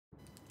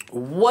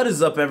What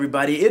is up,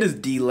 everybody? It is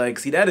D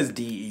Lexi, that is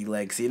DE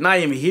Lexi, and I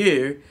am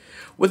here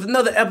with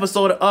another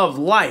episode of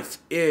Life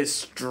is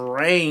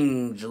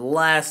Strange.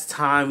 Last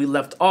time we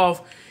left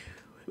off,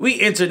 we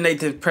entered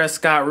Nathan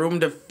Prescott's room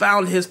to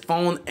found his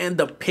phone and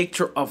the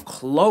picture of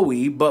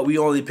Chloe, but we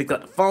only picked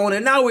up the phone,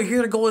 and now we're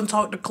here to go and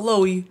talk to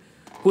Chloe,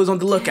 who is on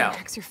the lookout.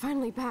 Max, you're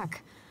finally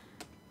back.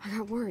 I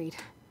got worried.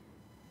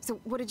 So,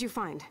 what did you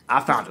find?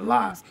 I found a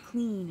lot.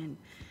 Clean and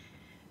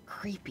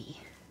creepy.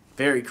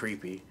 Very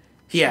creepy.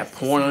 He had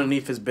porn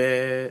underneath his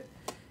bed.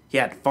 He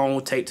had the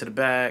phone taped to the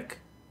back.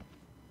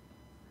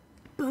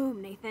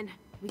 Boom, Nathan.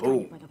 We got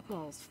you by the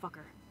balls,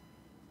 fucker.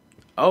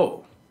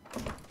 Oh.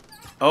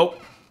 Oh.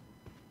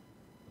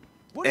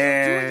 What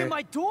are you doing in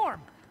my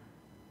dorm?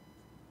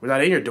 We're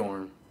not in your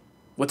dorm.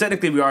 Well,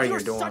 technically, we are in your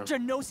dorm. You're such a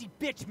nosy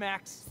bitch,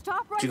 Max.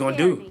 Stop right What you gonna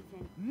there, do?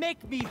 Nathan.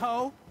 Make me,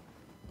 ho.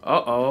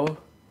 Uh-oh.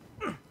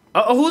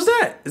 Uh-oh, who's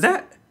that? Is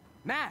that?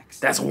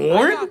 Max. That's I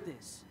Warren? got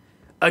this.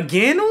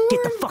 Again, Warren?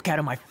 Get the fuck out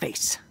of my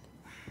face.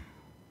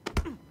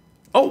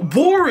 Oh,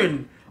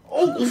 Warren!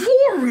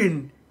 Oh,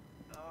 Warren!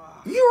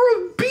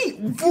 You're a beat,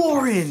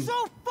 Warren!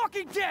 So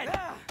fucking dead.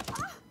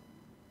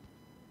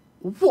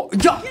 Warren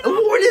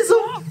is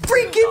a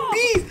freaking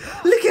beast!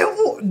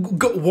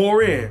 Look at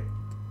Warren.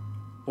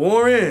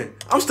 Warren.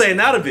 I'm staying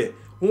out of it.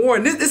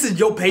 Warren, this is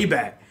your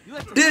payback.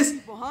 This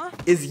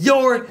is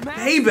your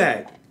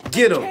payback.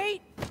 Get him.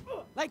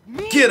 Like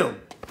me? Get him.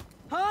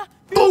 Huh?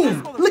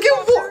 Boom! Look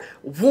at Warren.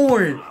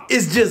 Warren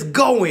is just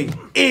going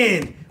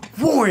in.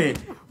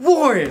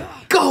 Warren,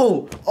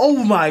 go!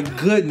 Oh my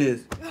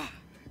goodness.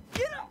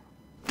 Get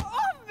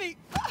off me.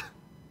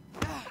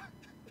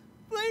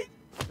 Please.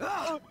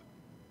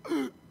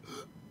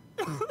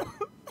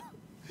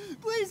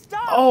 Please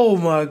stop. Oh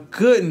my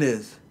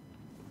goodness.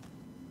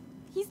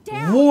 He's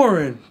down.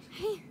 Warren.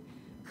 Hey,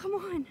 come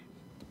on.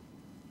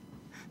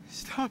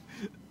 Stop.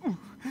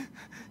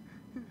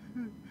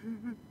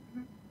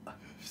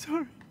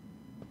 Sorry.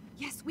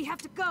 Yes, we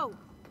have to go.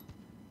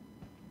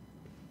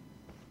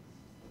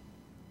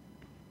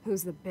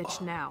 Who's the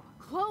bitch now?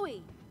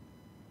 Chloe.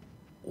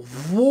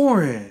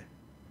 Warren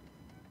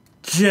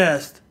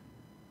just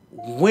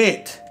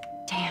went.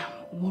 Damn,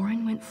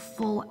 Warren went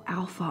full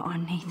alpha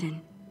on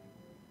Nathan.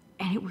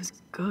 And it was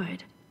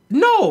good.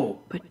 No,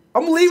 But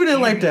I'm leaving it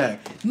like that.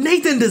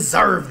 Nathan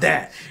deserved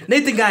that.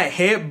 Nathan got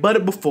head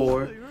butted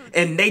before,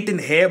 and Nathan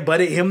head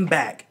butted him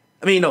back.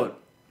 I mean, no,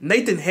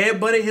 Nathan head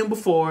butted him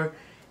before,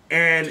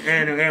 and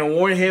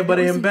Warren head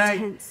butted him back,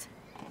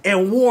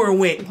 and Warren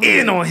went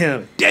in on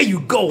him. There you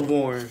go,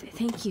 Warren.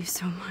 Thank you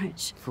so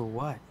much. For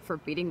what? For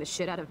beating the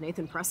shit out of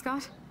Nathan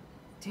Prescott?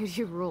 Dude,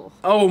 you rule.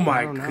 Oh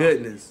my don't know.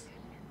 goodness.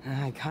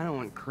 I kind of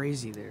went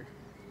crazy there.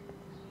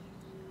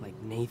 Like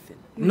Nathan.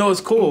 No,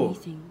 it's cool.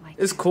 Anything like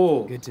It's that.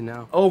 cool. Good to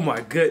know. Oh my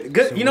good.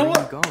 So You know where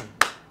are what? you going?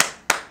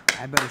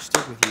 I better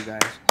stick with you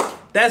guys.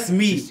 That's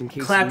me Just in case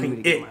you need me clapping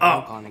to get it my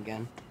milk up. on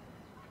again.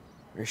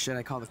 Or should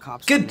I call the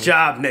cops? on Good Nathan?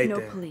 job, No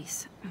Nathan.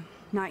 police.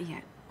 Not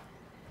yet.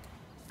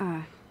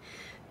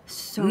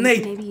 So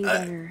Nathan, maybe you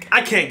better...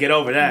 I can't get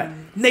over that.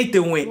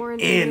 Nathan went Warren,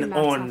 me and in Max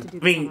have on. to do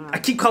I mean, this on our I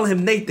keep calling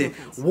him Nathan. No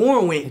offense.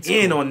 Warren went It's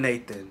in cool. on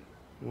Nathan.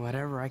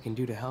 Whatever I can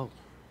do to help.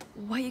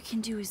 What you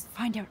can do is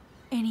find out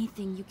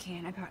anything you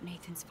can about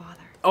Nathan's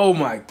father. Oh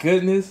my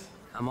goodness.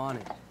 I'm on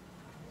it.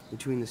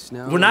 Between the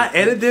snow. When I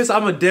edit this,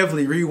 I'm gonna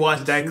definitely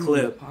rewatch that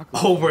clip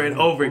over and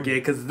over again,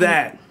 because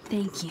that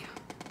Thank you.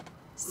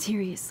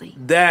 Seriously.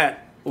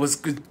 was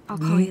good. I'll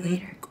call you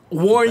later.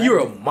 Warren, you're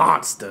a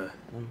monster.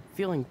 I'm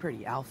feeling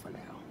pretty alpha now.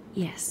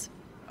 Yes,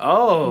 you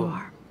Oh,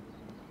 are.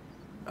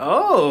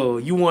 oh,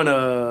 you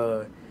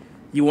wanna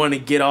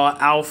get all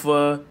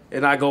alpha,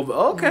 and I go, That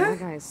okay.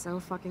 guy is so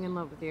fucking in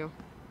love with you.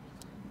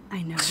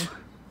 I know.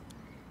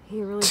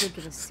 He really did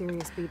give a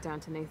serious beat down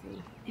to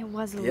Nathan. It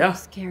was a Yeah. little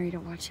scary to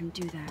watch him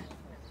do that.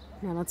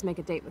 Now let's make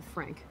a date with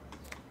Frank.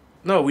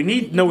 No,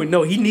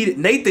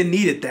 Nathan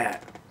needed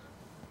that.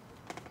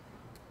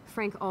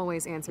 Frank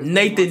always answers. when he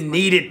Nathan wants money.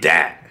 needed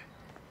that.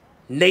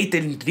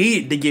 Nathan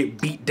needed to get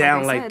beat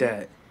down I like said,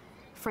 that.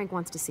 Frank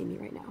wants to see me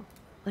right now.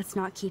 Let's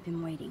not keep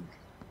him waiting.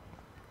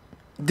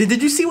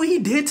 Did you see what he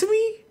did to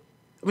me?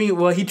 I mean,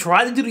 well, he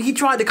tried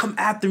to come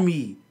after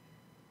me.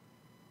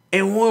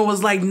 And Warren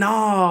was like,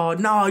 no,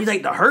 you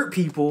like to hurt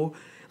people.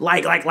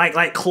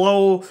 Like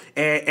Chloe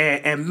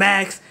and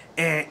Max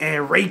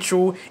and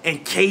Rachel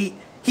and Kate.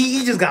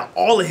 He just got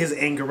all of his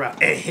anger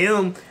out. And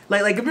him,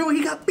 like remember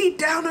he got beat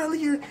down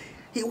earlier?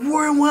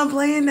 Warren wasn't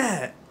playing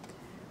that.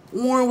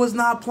 Warren was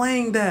not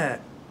playing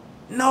that.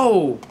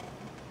 No.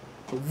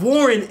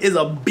 Warren is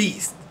a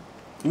beast.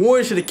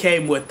 Warren should have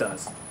came with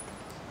us.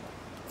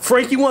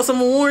 Frank, you want some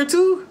of Warren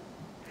too?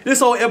 This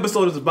whole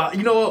episode is about,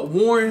 you know what,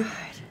 Warren,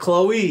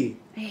 Chloe.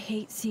 I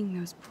hate seeing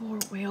those poor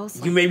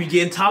whales. You may be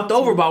getting topped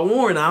over by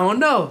Warren. I don't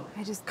know.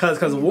 I just Cause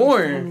think his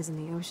Warren family's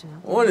in the ocean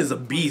out there. Warren is a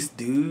beast,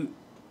 dude.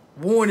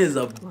 Warren is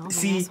a Well, the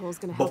see asshole's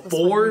gonna help us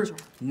before find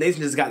Rachel.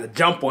 Nathan just got the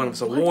jump on him,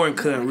 so What? Warren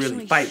couldn't You're really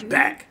actually fight shooting?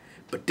 back.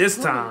 But this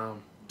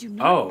time, Do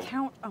not Oh.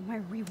 count on my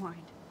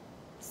rewind.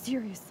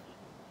 Seriously.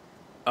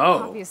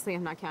 oh, Obviously,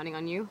 I'm not counting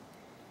on you.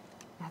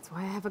 That's why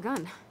I have a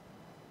gun.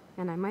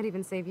 And I might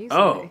even save you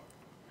Oh. someday.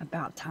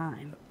 About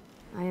time.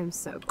 I am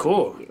so proud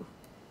Cool. of you.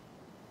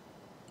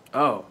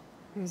 Oh.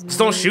 There's Just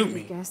no don't way shoot you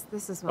me. guess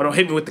this is Or what don't I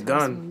hit me with wanted the to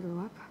us gun. when we grew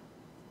up.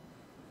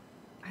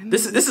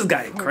 This has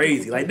gotten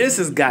crazy. Like, this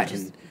has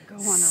gotten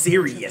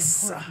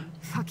serious.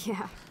 Fuck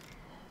yeah.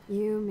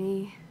 You,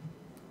 me,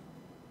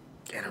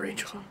 And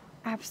Rachel.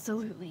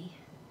 Absolutely.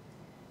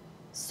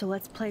 So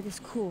let's play this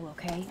cool,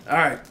 okay? All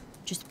right.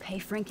 Just pay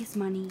Frank his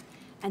money,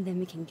 and then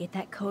we can get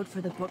that code for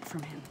the book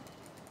from him.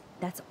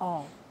 That's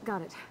all.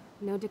 got it.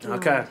 No dicking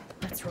Okay. around.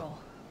 Let's roll.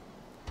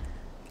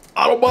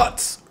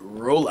 Autobots,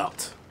 roll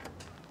out.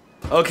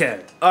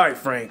 Okay. All right,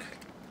 Frank.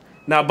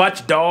 Now, about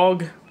your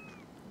dog.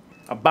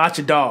 About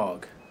your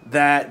dog.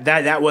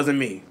 That wasn't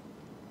me.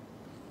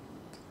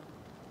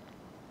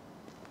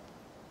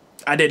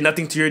 I did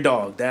nothing to your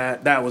dog.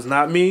 That was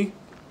not me.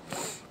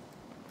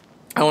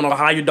 I don't know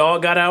how your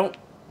dog got out.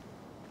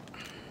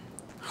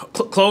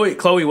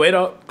 Chloe, wait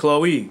up.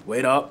 Chloe,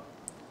 wait up.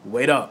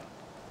 Wait up.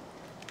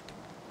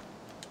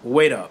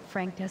 Wait up.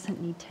 Frank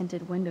doesn't need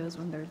tinted windows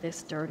when they're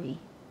this dirty.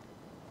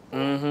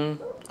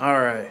 Mm-hmm.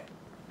 All right.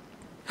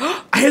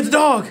 I hear the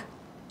dog.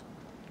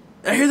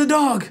 I hear the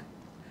dog.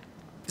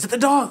 Is that the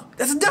dog?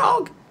 That's the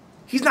dog.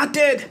 He's not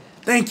dead.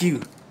 Thank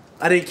you.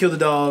 I didn't kill the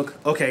dog.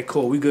 Okay,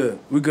 cool. We good.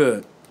 We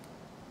good.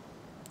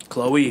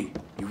 Chloe,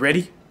 you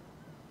ready?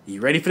 You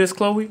ready for this,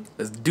 Chloe?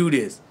 Let's do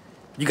this.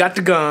 You got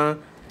the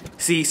gun.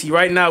 See,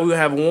 right now we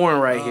have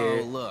Warren right here.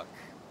 Oh, look.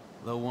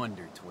 The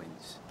Wonder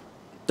Twins.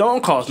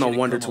 Don't call us no Should've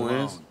Wonder come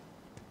Twins. alone.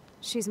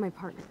 She's my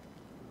partner.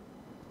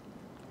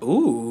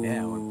 Ooh.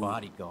 Yeah, we're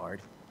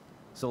bodyguard.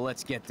 So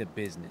let's get to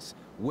business.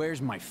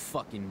 Where's my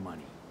fucking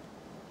money?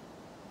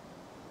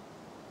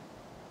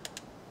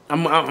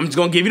 I'm just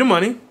gonna give you the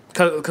money,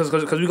 cause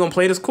we're gonna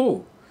play this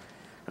cool.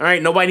 All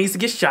right, nobody needs to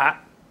get shot.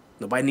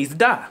 Nobody needs to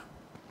die.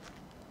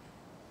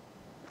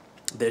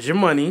 There's your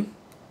money.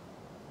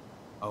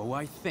 Oh,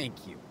 I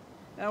thank you.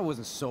 That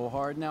wasn't so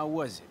hard now,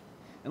 was it?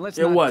 And let's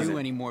It not wasn't. do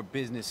any more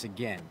business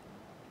again.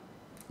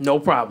 No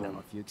Now, problem.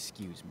 if you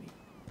excuse me.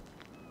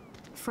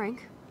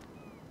 Frank,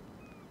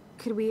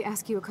 could we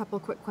ask you a couple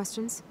quick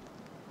questions?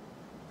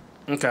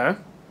 Okay.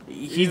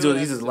 He's doing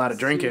a lot of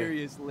drinking.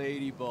 Serious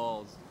lady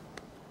balls.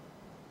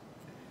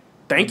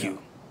 Thank you.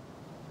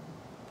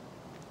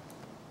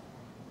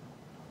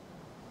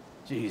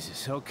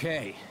 Jesus,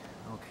 okay.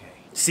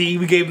 See,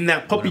 we gave him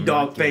that puppy What am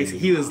I dog face. getting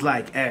And he was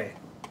like, "Hey,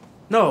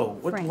 no,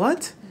 what? Frank,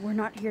 What? We're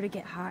not here to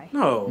get high.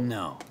 No."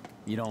 No,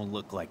 you don't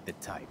look like the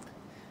type.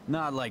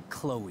 Not like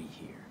Chloe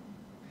here.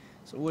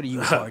 So what do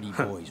you hardy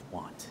boys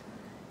want?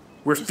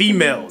 We're Just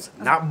females, some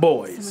of- not Some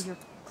boys. of your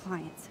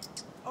clients.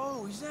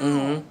 Oh, is that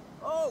Mhm.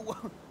 all?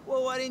 Oh,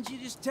 well, why didn't you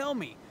just tell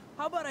me?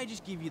 How about I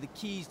just give you the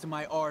keys to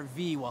my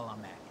RV while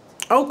I'm at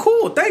it? Oh,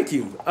 cool. Thank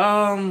you.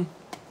 I'm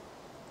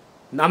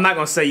not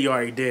gonna say you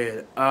already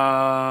did.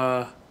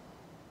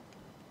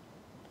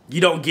 You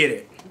don't get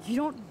it. You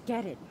don't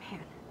get it, man.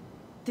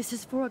 This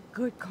is for a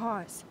good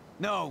cause.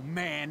 No,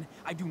 man,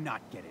 I do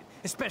not get it.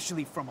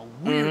 Especially from a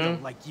weirdo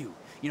Mm-hmm. like you.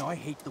 You know, I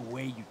hate the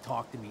way you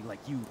talk to me like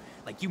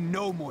you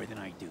know more than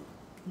I do.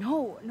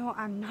 No,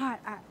 I'm not.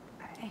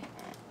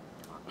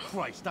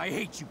 Christ, I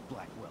hate you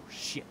Blackwell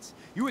shits.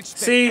 You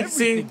expect See.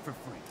 everything for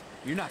free.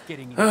 You're not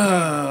getting any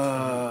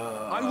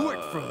I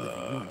work for a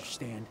living, you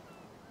understand?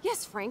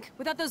 Yes, Frank.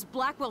 Without those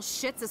Blackwell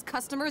shits as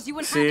customers, you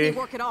wouldn't See? have any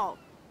work at all.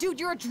 Dude,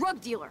 you're a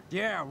drug dealer.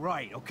 Yeah,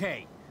 right,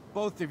 okay.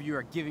 Both of you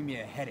are giving me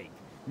a headache.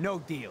 No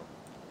deal.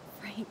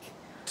 Frank,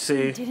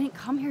 See, we didn't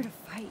come here to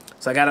fight.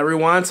 so I gotta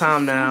rewind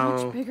time So now.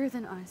 much bigger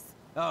than us.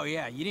 Oh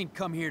yeah, you didn't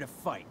come here to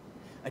fight.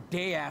 A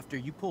day after,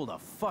 you pulled a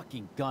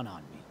fucking gun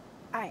on me.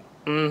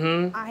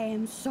 I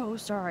am so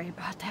sorry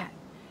about that.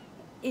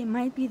 It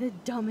might be the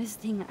dumbest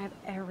thing I've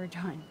ever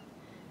done.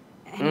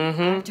 And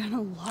I've done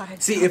a lot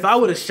of See, if I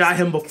would have shot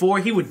him before,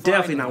 he would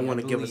definitely not Finally, want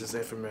I to give us believe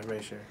this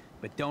information.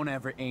 But don't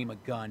ever aim a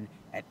gun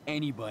at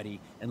anybody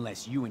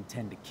unless you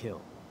intend to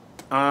kill.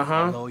 Uh-huh.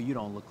 Although you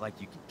don't look like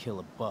you could kill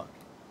a buck.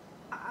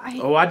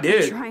 Oh, I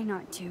did. I try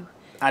not to.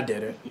 I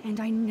did it. And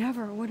I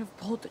never would have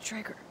pulled the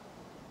trigger.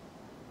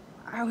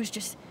 I was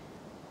just...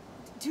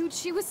 Dude,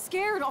 she was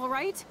scared, all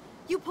right?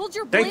 You pulled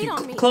your Thank blade you,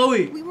 on me.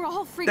 Chloe. We were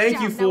all freaked out.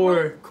 Thank you Now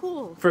we're for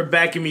cool.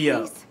 backing me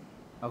up. Please.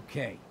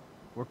 Okay,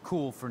 we're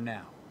cool for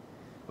now.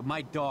 But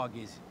my dog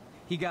is...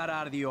 He got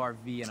out of the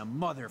RV and a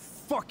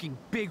motherfucking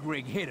big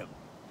rig hit him.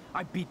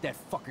 I beat that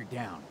fucker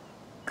down.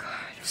 God,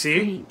 See?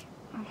 Frank.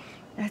 Oh,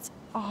 that's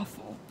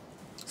awful.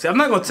 See, I'm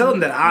not gonna tell him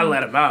that I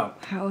let him out.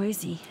 How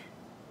is he?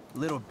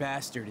 Little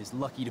bastard is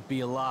lucky to be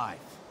alive.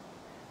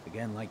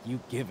 Again, like you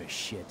give a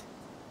shit.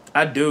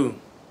 I do.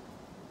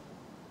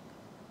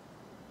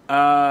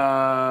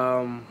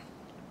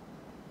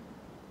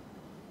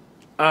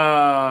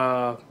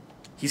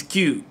 He's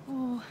cute.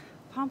 Oh,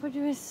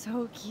 Pompadour is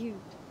so cute.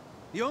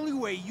 The only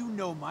way you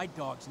know my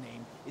dog's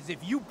name is if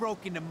you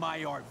broke into my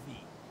RV.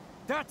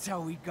 That's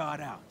how he got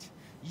out.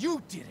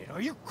 You did it.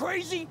 Are you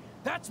crazy?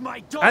 That's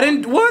my dog. I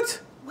didn't.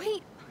 What?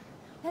 Wait,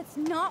 that's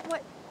not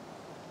what...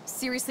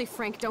 Seriously,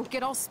 Frank, don't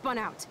get all spun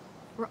out.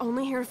 We're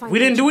only here to find... We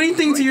didn't do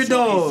anything to your Rachel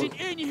dog. isn't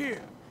in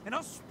here. and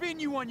I'll spin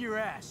you on your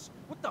ass.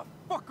 What the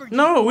fuck are you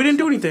No, we doing, didn't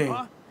do anything.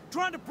 Huh?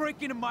 Trying to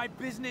break into my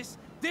business?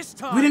 This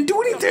time, We didn't do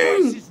the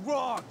anything. price is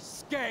wrong,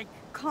 skank.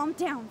 Calm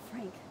down,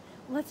 Frank.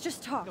 Let's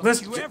just talk.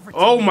 Let's. You ever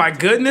Oh tell my me?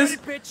 goodness!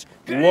 Get it, bitch?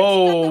 Get it?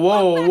 Whoa,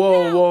 whoa, back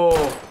whoa, now.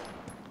 whoa,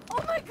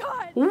 Oh my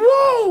god!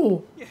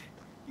 whoa,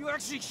 You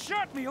actually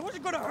shot me. I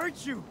wasn't gonna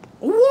hurt you.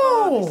 whoa!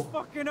 Oh, this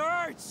fucking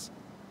hurts.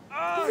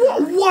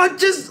 What?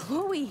 Just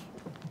Chloe,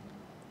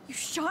 you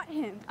shot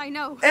him. I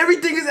know.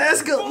 everything is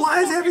escalating. Why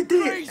is fucking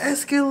everything crazy. What do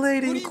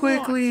escalating you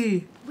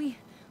quickly?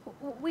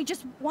 We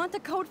just want the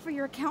code for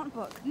your account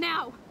book.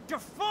 Now. You're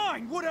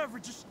fine. Whatever.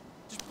 Just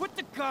put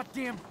the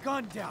goddamn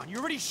gun down. You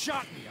already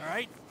shot me. All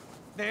right.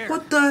 There.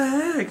 What the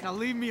heck? Now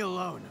leave me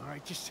alone. All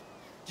right. Just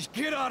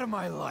get out of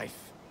my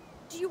life.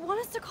 Do you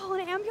want us to call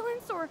an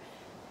ambulance or?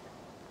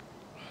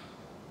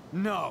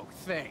 No,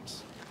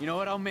 thanks. You know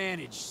what? I'll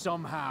manage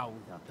somehow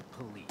without the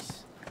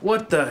police.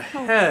 What the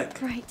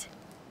heck? Right.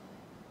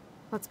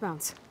 Let's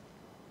bounce.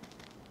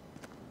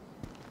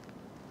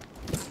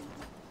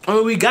 I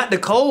mean, we got the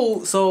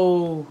code,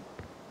 so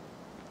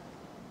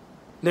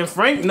then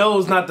Frank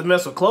knows not to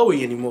mess with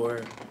Chloe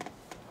anymore.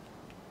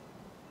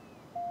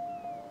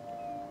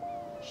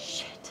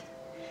 Shit.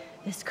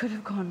 This could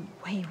have gone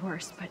way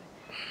worse, but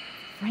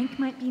Frank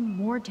might be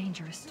more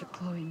dangerous to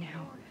Chloe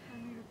now.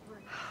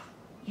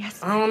 Yes,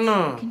 I don't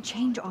know. You can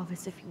change all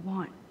this if you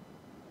want.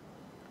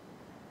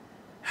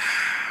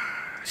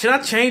 Should I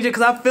change it?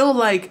 Cause I feel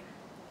like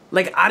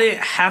I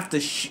didn't have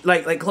to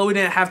like Chloe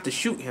didn't have to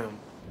shoot him.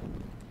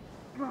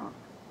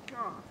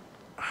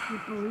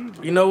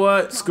 You know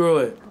what? Screw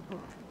it,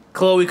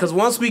 Chloe. Cause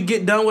once we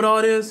get done with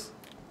all this,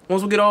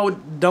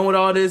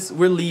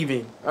 we're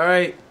leaving. All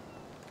right.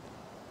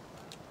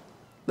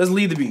 Let's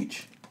leave the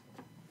beach.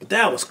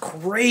 That was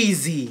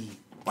crazy.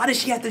 Why did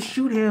she have to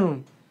shoot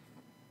him?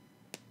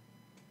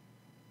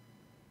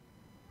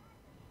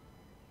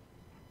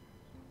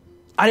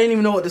 I didn't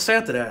even know what to say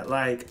after that.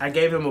 Like, I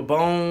gave him a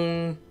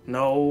bone.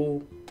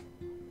 No.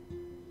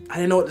 I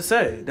didn't know what to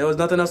say. There was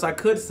nothing else I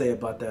could say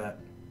about that.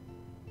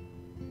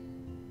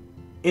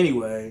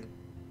 Anyway.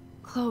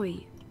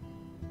 Chloe,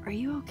 are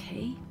you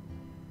okay?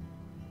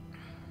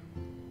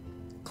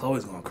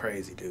 Chloe's going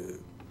crazy,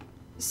 dude.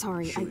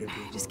 Sorry, Shooting I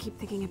people. just keep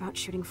thinking about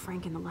shooting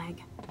Frank in the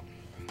leg.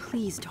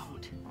 Please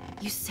don't.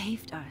 You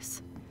saved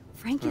us.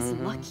 Frank is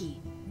lucky.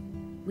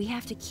 We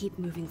have to keep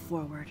moving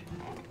forward.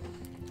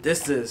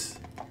 This is...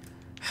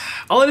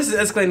 All of this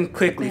is escalating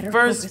quickly. Better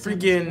First focus on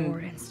this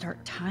board freaking... and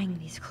start tying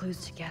these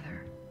clues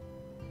together.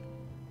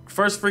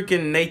 First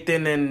freaking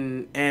Nathan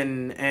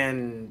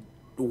and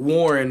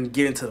Warren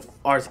get into the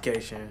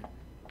altercation.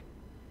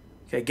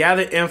 Okay,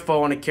 gather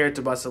info on a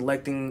character by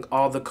selecting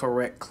all the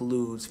correct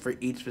clues for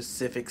each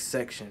specific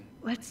section.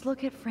 Let's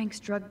look at Frank's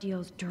drug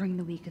deals during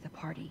the week of the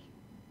party.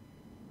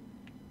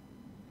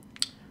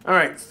 All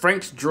right,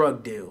 Frank's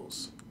drug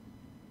deals.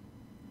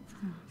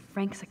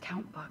 Frank's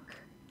account book.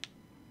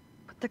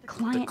 But the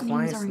client The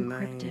names client's are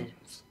encrypted.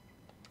 names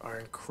are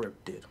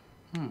encrypted.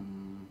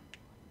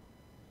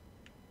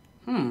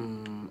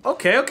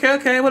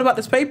 Okay. What about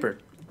this paper?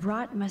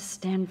 Rot must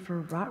stand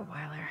for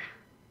Rottweiler.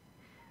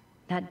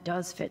 That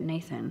does fit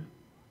Nathan.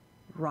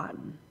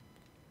 Rotten.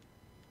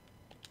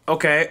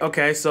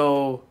 Okay,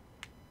 so...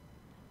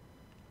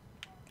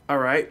 All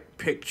right,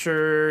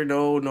 picture.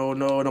 No,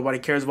 nobody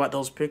cares about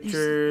those There's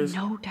pictures.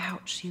 no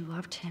doubt she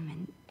loved him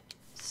in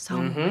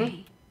some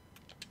way.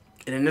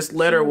 And then this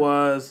letter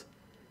was...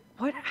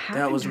 What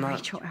happened was to not-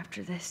 Rachel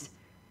after this?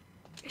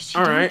 She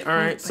All died right,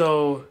 for it, but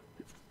so...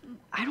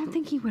 I don't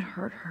think he would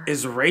hurt her.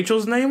 Is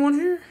Rachel's name on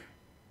here?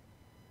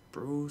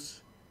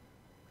 Bruce,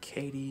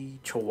 Katie,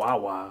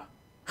 Chihuahua.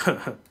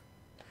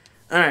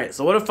 Alright,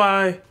 so what if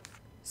I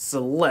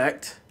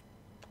select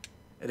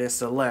and then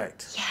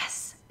select?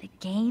 Yes, the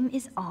game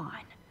is on.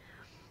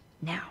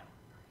 Now,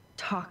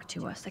 talk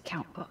to us,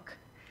 account book.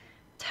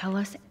 Tell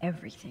us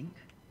everything.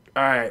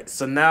 Alright,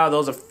 so now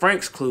those are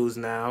Frank's clues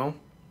now.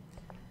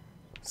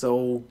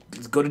 So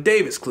let's go to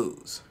David's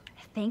clues.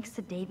 Thanks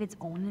to David's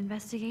own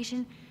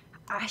investigation,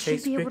 I Case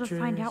should be able to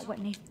find pictures. out what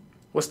Nathan...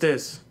 What's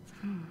this?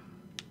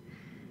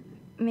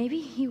 Maybe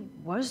he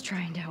was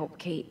trying to help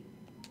Kate.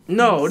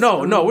 No, His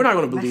we're not own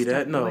gonna believe messed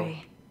that. up No.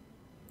 way.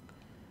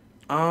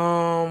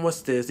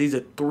 What's this? These are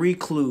 3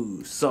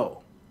 clues.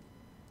 So,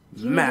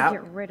 You map. need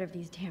to get rid of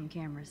these damn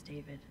cameras,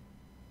 David.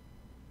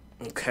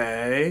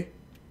 Okay.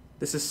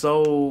 This is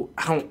so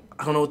I don't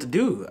know what to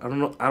do. I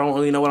don't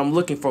really know what I'm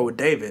looking for with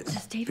David's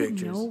Does David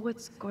pictures. know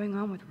what's going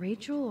on with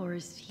Rachel, or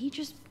is he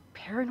just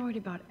paranoid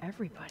about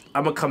everybody?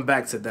 I'm gonna come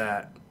back to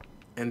that.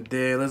 And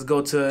then let's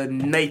go to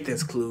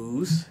Nathan's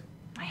clues.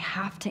 I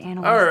have to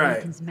analyze All right.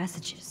 Nathan's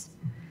messages.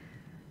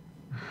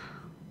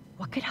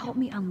 What could help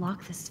me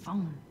unlock this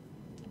phone?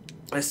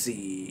 Let's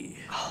see.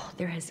 Oh,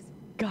 there has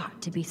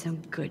got to be some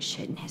good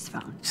shit in his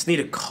phone. Just need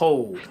a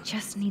code.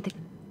 Just need the...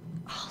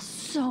 Oh,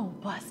 so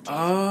busted.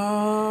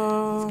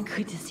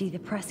 Good to see the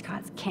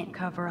Prescotts can't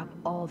cover up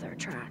all their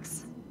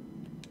tracks.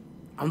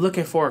 I'm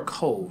looking for a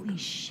code. Holy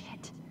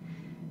shit.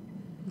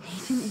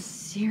 Nathan is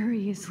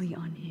seriously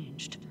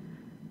unhinged.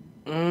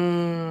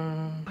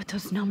 But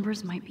those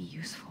numbers might be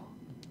useful.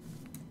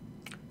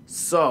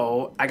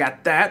 So I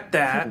got that.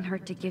 Couldn't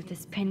hurt to give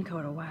this pin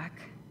code a whack.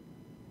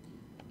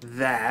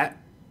 That.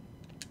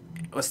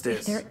 What's If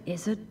this? there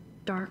is a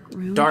dark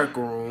room. Dark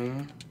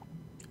room.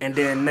 And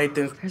then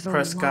Nathan There's a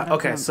Prescott. lot of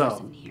Okay, numbers so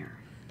in here.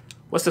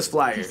 what's this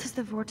flyer? This is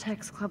the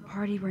Vortex Club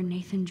party where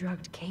Nathan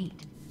drugged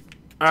Kate.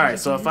 All right, Did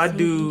so he if do I the same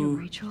thing to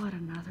do Rachel at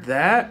another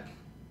that,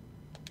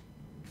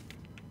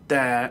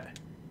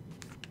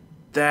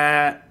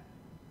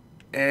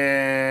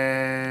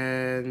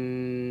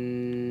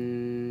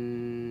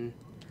 and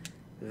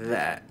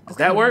that. Does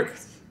that work?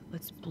 Max,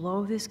 let's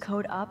blow this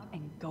code up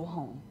and go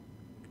home.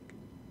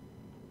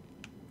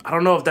 I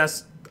don't know if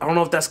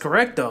that's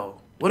correct though.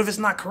 What if it's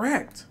not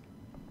correct?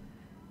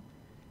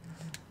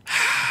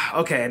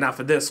 Okay, now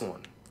for this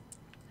one.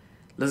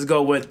 Let's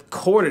go with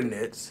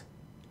coordinates.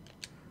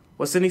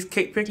 What's in these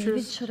Kate David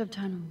pictures? should have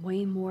done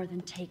way more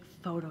than take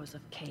photos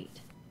of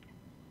Kate.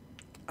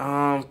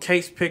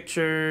 Kate's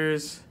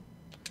pictures.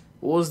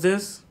 What was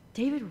this?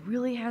 David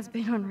really has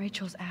been on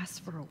Rachel's ass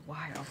for a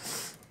while.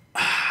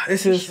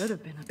 This He is should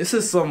have been a this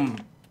is some.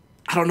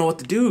 I don't know what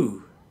to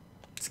do.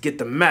 Let's get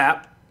the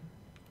map,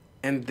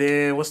 and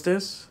then what's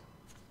this?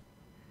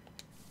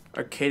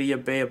 Arcadia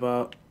Bay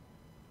about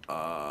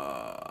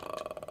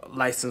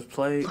license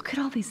plate. Look at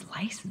all these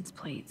license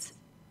plates.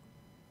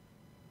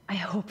 I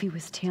hope he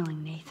was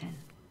tailing Nathan.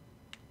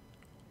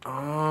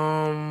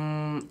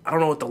 I don't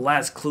know what the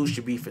last clue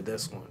should be for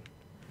this one.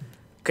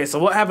 Okay, so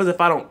what happens if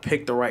I don't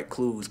pick the right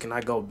clues? Can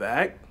I go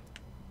back?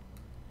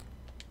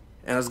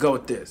 And let's go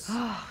with this.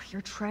 Oh,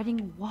 you're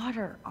treading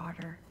water,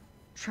 Otter.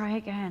 Try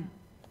again.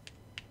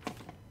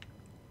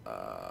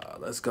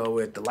 Let's go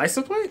with the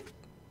license plate.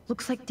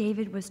 Looks like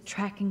David was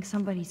tracking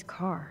somebody's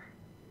car.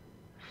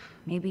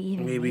 Maybe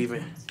even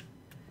Nathan's.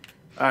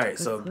 All right,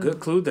 so good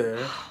clue there.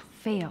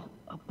 Fail.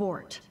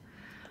 Abort.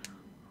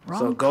 Wrong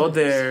So go clues.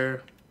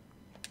 there.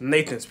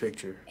 Nathan's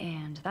picture.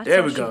 And that's There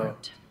all we she go.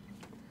 wrote.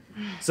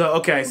 So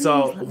okay, Please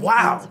so let me find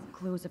wow. some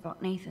clues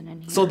about Nathan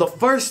in here. So the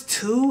first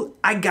two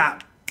I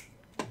got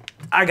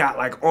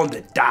like on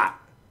the dot.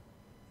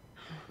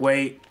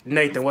 Wait,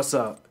 Nathan, what's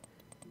up?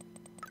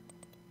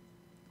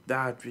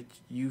 Bitch,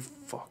 you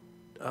fucked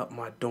up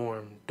my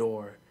dorm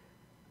door.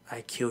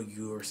 I kill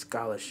your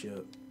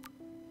scholarship.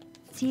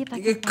 See if I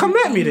Yeah, can come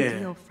find at me any then.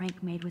 deal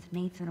Frank made with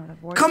Nathan or the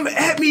Vortex. Come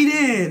at me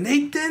then,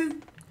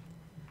 Nathan.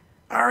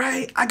 All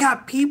right, I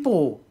got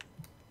people.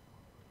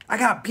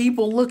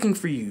 looking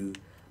for you.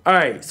 All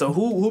right, so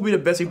who be the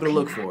best people to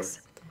look for?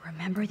 Max,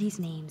 remember these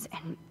names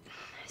and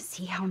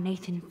see how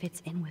Nathan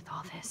fits in with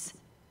all this.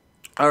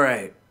 All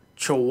right,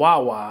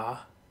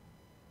 Chihuahua.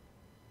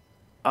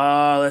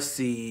 Let's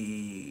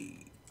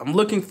see. I'm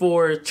looking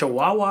for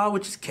Chihuahua,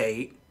 which is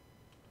Kate.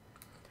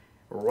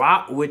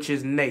 Rock, which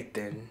is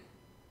Nathan.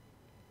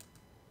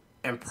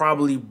 And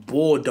probably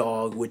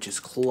Bulldog, which is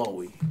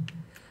Chloe.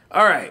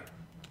 All right,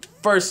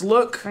 first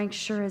look. Frank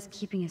sure is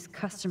keeping his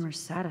customers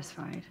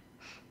satisfied.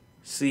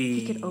 See.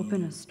 He could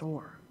open a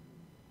store.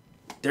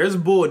 There's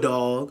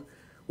Bulldog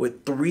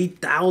with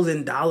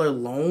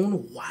 $3,000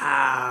 loan.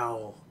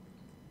 Wow.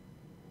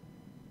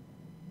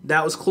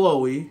 That was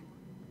Chloe.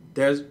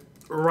 There's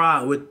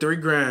Rock with 3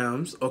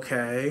 grams.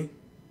 Okay.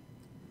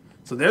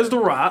 So there's the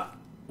Rock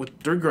with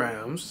 3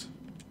 grams.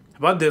 How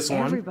about this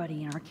one?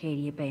 Everybody in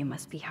Arcadia Bay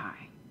must be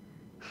high.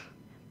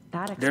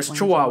 That There's explains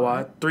Chihuahua. a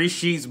lot. 3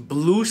 sheets.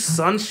 Blue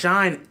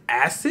Sunshine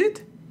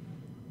Acid?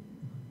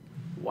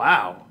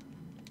 Wow.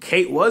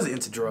 Kate was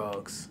into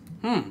drugs.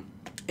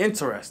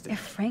 Interesting. If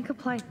Frank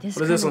applied this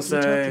What does kind this of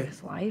one detail say? to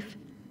his life,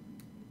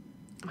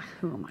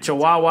 who am I?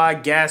 Chihuahua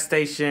gas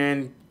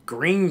station,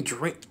 green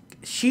drink.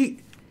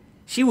 She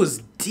was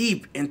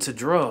deep into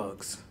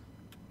drugs.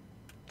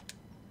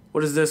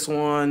 What is this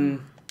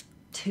one?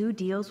 2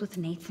 deals with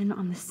Nathan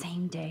on the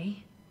same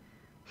day?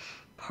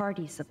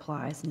 Party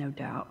supplies, no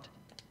doubt.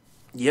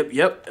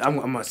 Yep. I'm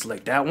gonna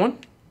select that one.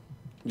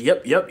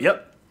 Yep.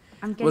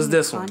 I'm getting What's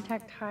this a one?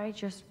 contact high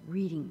just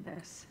reading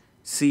this.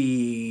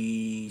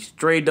 See,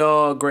 stray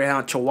dog,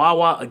 greyhound,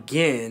 Chihuahua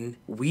again.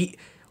 Weed.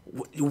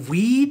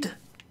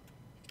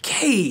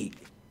 Kate.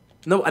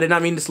 No, I did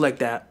not mean to select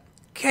that.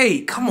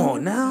 Kate, come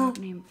on now. What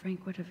name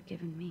Frank would have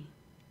given me?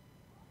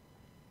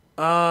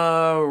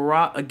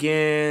 Rock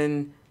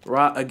again.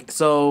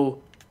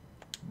 So,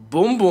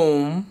 boom,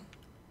 boom,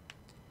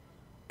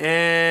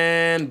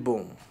 and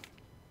boom.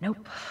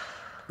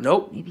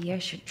 Nope. Maybe I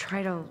should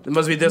try to. It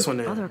must be this look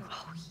one then. Other.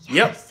 Oh, Yep.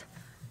 yes.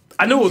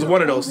 I knew it was These are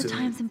one of all those the two.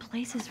 times and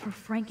places for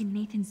Frank and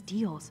Nathan's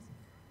deals.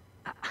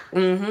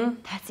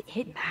 That's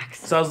it,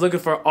 Max. So I was looking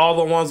for all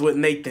the ones with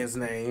Nathan's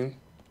name.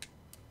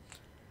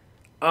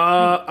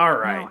 All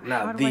right.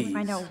 Now how do these. I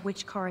find out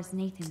which car is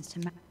Nathan's to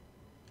match?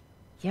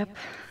 Yep,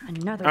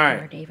 another All car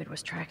right. David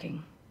was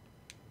tracking.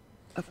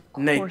 Of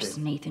Nathan. course,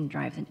 Nathan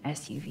drives an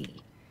SUV.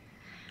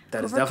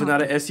 That is definitely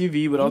not an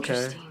SUV, but okay.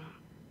 Interesting.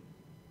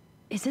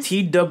 Is this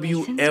Nathan's car?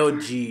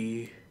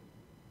 TWLG.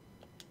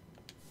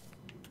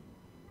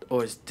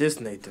 Or is this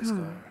Nathan's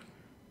car?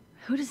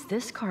 Who does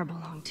this car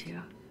belong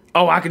to?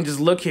 Oh, I can just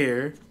look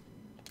here.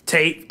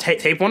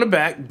 tape on the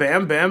back.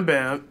 Bam, bam,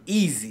 bam.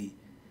 Easy.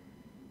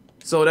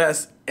 So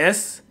that's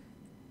SXFT.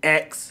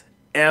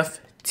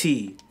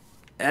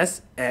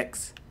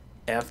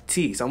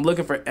 SXFT. So I'm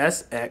looking for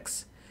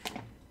SXFT.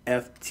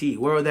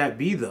 Where would that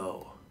be,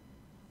 though?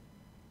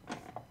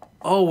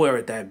 Oh, where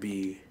would that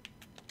be?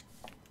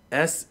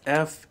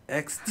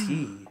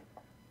 SFXT.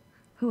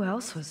 Who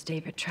else was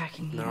David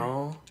tracking here?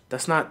 No,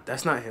 that's not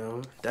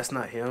him. That's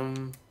not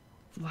him.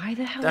 Why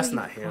the hell That's are you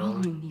not him.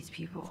 following these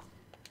people?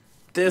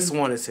 This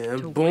one is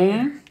him. To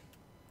Boom.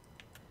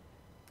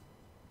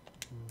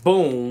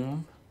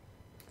 Boom.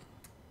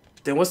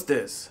 Then what's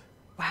this?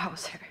 Wow,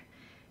 sir.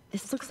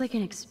 This looks like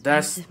an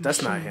expensive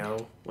That's not machine.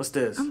 him. What's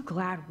this? I'm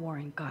glad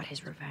Warren got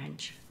his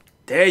revenge.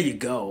 There you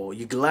go.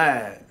 You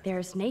glad.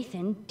 There's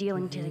Nathan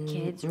dealing to the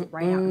kids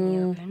right out in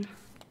the open.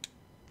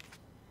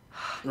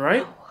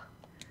 Right?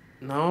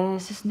 No. No.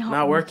 This is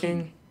not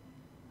working.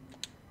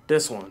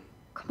 This one.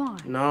 Come on.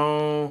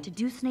 No.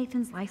 Deduce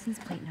Nathan's license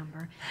plate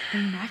number,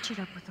 then match it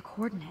up with the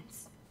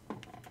coordinates.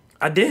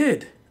 I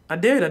did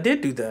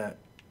do that.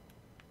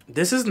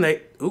 This is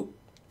Nate. Oop.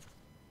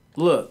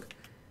 Look.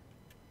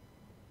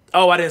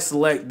 Oh, I didn't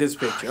select this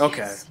picture. Okay.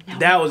 Yes, now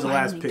that we're was the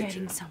last finally picture.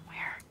 getting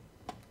somewhere.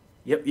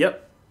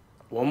 Yep.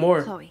 One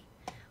more. Chloe,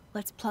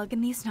 let's plug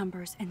in these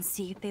numbers and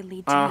see if they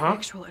lead to Uh-huh. an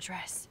actual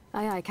address.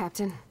 Aye, aye,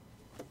 Captain.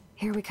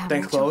 Here we come.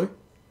 Thanks, Rachel. Chloe.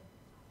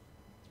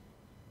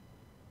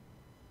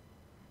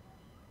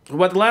 What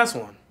about the last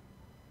one?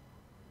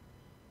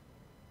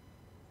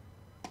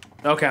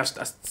 Okay, I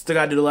still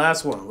gotta do the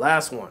last one.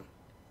 Last one.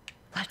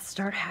 Let's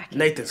start hacking.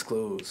 Nathan's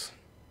clues.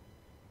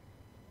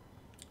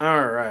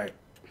 All right.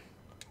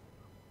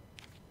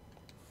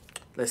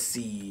 Let's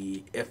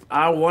see. If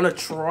I want to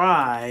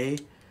try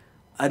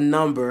a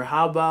number,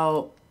 how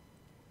about...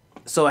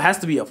 So it has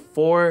to be a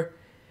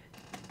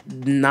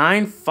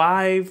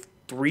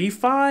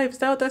 49535. Is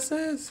that what that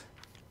says?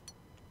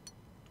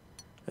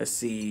 Let's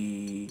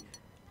see.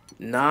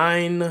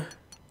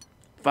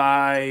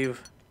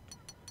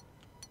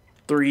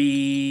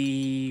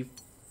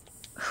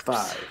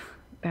 9535.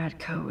 Bad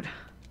code.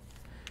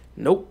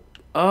 Nope.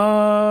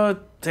 Dang,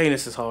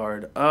 this is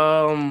hard.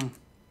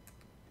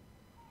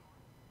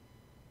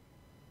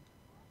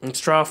 Let's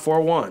try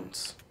 4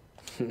 ones.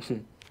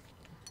 1,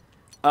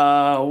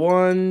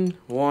 1,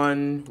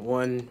 1,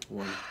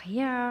 1.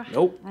 Yeah.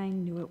 Nope. I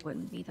knew it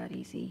wouldn't be that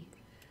easy.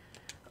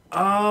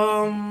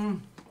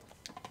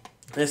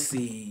 Let's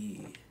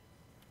see.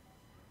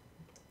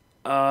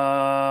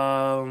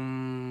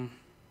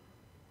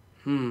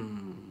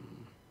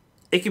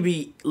 It could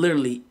be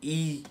literally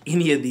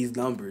any of these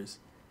numbers.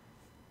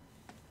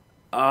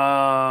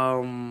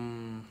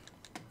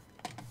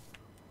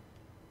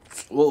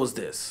 What was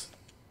this?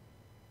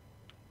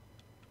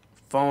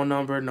 Phone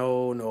number?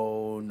 No.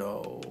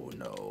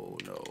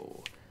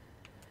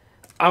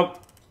 I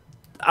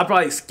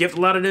probably skipped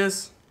a lot of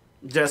this.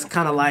 Just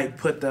kind of like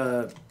put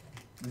the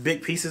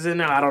big pieces in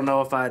there. I don't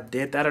know if I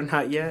did that or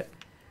not yet.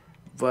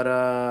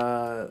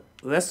 But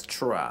let's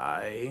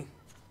try.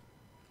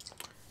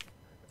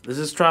 Let's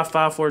just try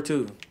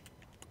 542.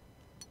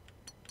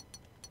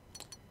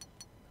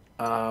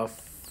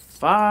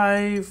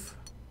 5,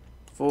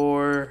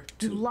 4,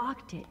 2. You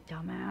locked it,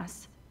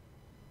 dumbass.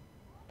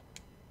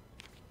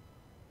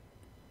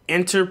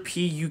 Enter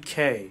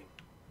PUK.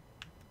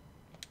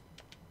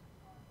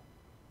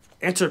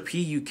 Enter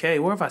PUK.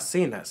 Where have I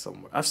seen that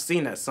somewhere? I've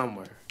seen that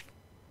somewhere.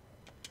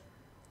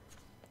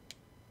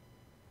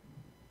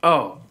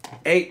 Oh,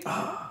 8.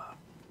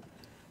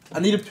 I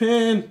need a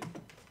pen.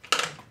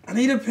 I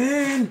need a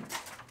pen.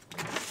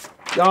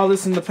 Y'all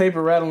listen to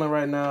paper rattling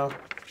right now.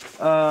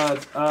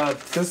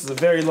 This is a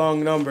very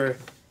long number.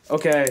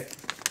 Okay.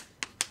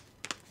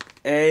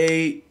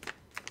 8,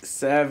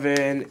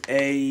 7,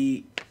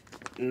 8,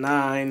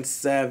 9,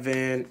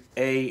 7,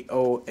 8,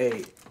 0,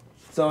 8.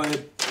 So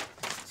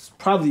it's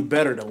probably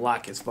better to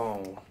lock his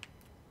phone.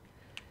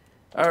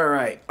 All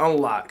right,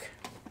 unlock.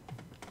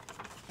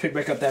 Pick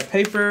back up that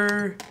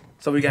paper.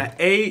 So we got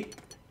 8,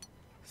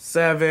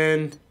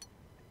 7,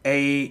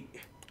 8,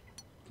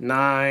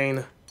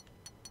 9,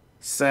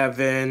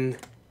 7,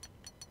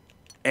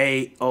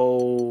 8,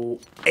 0,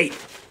 8.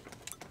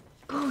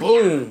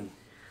 Boom.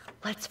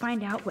 Let's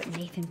find out what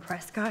Nathan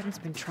Prescott has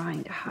been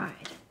trying to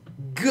hide.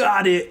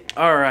 Got it.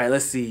 All right,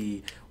 let's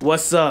see.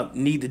 What's up?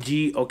 Need the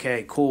G?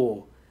 Okay,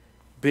 cool.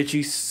 Bitch,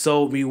 you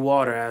sold me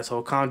water,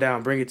 asshole. Calm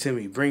down. Bring it to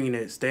me. Bringing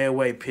it. Stay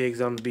away, pigs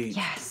on the beach.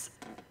 Yes.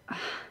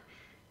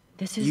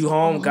 This is You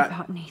home? all Got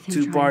about Nathan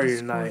two trying parties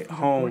to score tonight. for the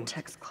Home.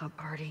 Vortex Club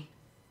party.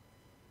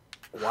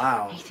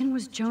 Wow. Nathan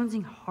was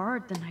jonesing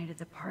hard the night of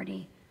the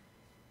party.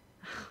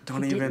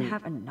 Don't He even didn't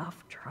have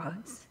enough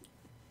drugs.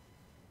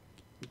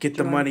 get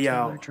the Drug money dealer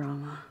out.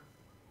 Drama.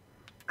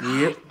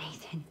 Yep. God,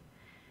 Nathan,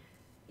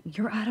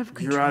 you're out of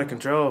control. You're out of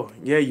control.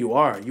 Yeah, you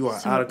are. You are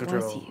So out of it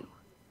control. was you.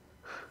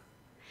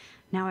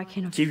 Now I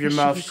can Keep your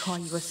officially mouth call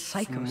you a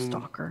psycho smooth.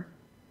 stalker.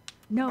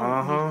 No,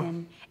 Uh-huh.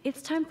 Nathan,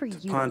 it's time for you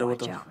to ponder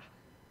watch with the- out.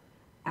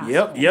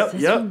 Yep, Asshole, yep, is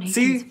this yep. from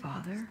See? Nathan's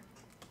father?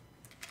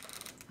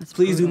 That's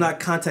Please do brutal. not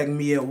contact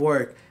me at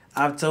work.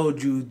 I've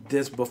told you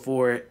this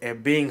before,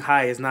 and being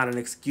high is not an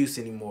excuse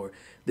anymore.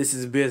 This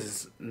is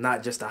business,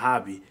 not just a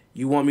hobby.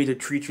 You want me to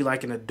treat you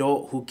like an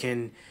adult who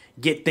can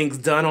get things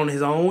done on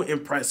his own?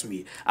 Impress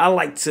me. I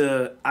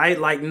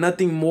like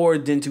nothing more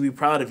than to be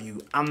proud of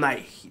you. I'm not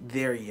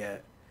there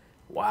yet.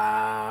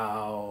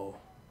 Wow.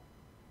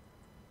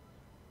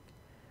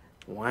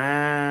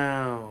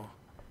 Wow.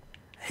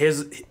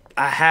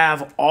 I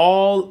have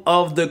all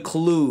of the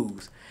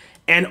clues.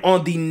 And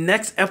on the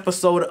next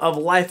episode of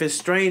Life is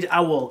Strange, I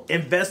will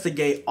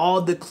investigate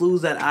all the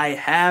clues that I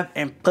have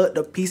and put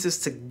the pieces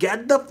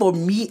together for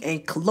me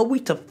and Chloe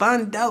to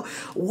find out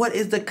what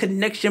is the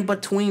connection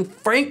between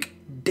Frank,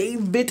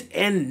 David,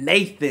 and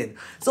Nathan.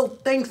 So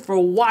thanks for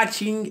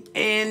watching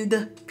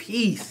and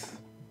peace.